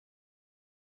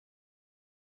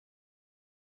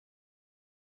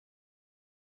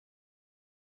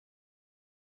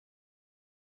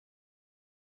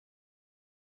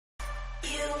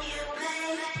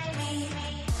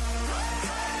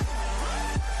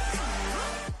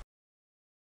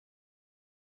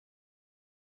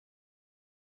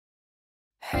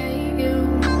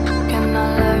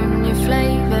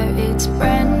flavor, it's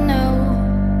brand new.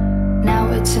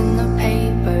 Now it's in the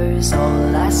papers,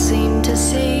 all I seem to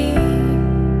see.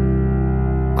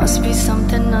 Must be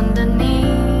something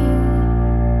underneath.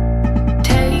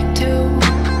 Take two,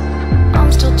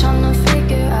 I'm still trying to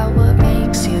figure out what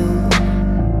makes you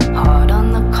hard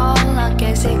on the call. I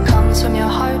guess it comes from your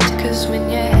heart, cause when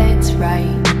your head's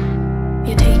right,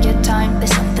 you take your time.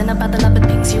 There's something about the love of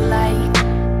things you like.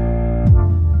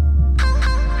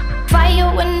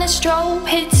 Fire when the strobe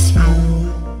hits you.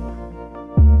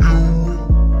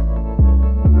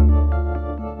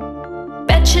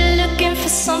 Bet you're looking for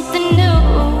something new.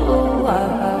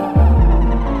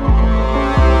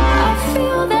 I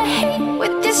feel the hate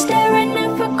with you staring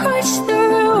up across the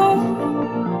room.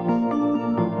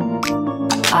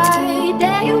 I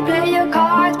dare you play your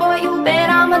cards, boy, you bet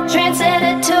I'm a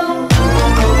trendsetter too.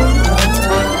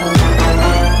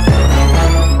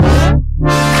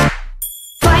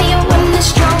 Fire when the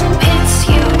strobe hits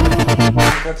you.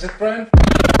 That's it, Brian?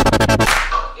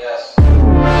 Yes.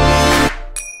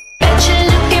 Bet you're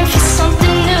looking for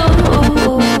something new.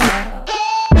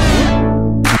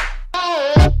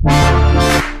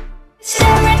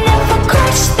 Staring up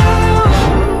across the room.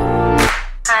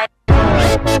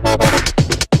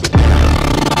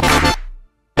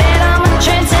 Bet I'm a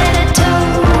trendsetter too.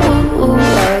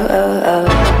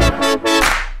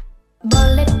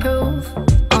 Bulletproof,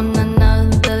 on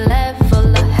another level,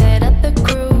 ahead of the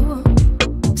crew.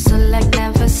 Select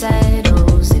never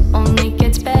settles, it only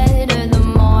gets better the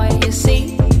more you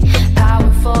see.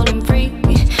 Powerful and free,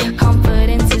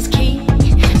 confidence is key.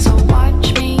 So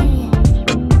watch me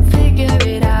figure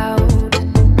it out.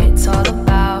 It's all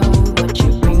about what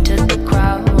you bring to the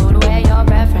crowd, where your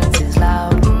reference is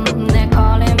loud. They're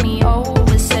calling me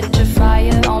over, set your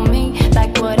fire on me.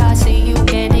 Like what I see, you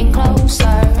getting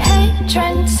closer. Hey,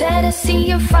 trendsetter, see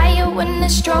your fire when the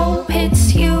strobe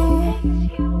hits you.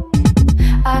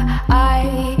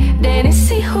 I didn't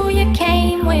see who you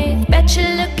came with. Bet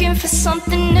you're looking for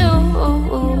something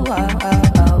new.